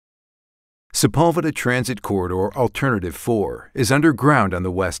Sepulveda Transit Corridor Alternative 4 is underground on the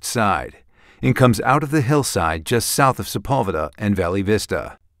west side and comes out of the hillside just south of Sepulveda and Valley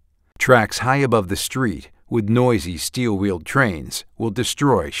Vista. Tracks high above the street with noisy steel-wheeled trains will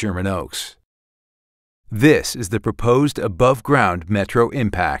destroy Sherman Oaks. This is the proposed above-ground metro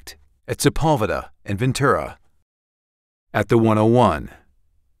impact at Sepulveda and Ventura, at the 101,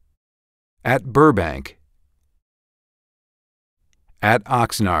 at Burbank, at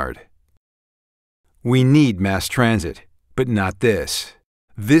Oxnard. We need mass transit, but not this.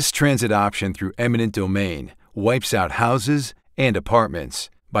 This transit option through eminent domain wipes out houses and apartments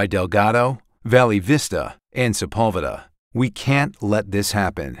by Delgado, Valley Vista, and Sepulveda. We can't let this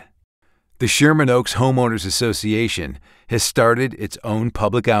happen. The Sherman Oaks Homeowners Association has started its own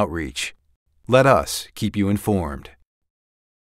public outreach. Let us keep you informed.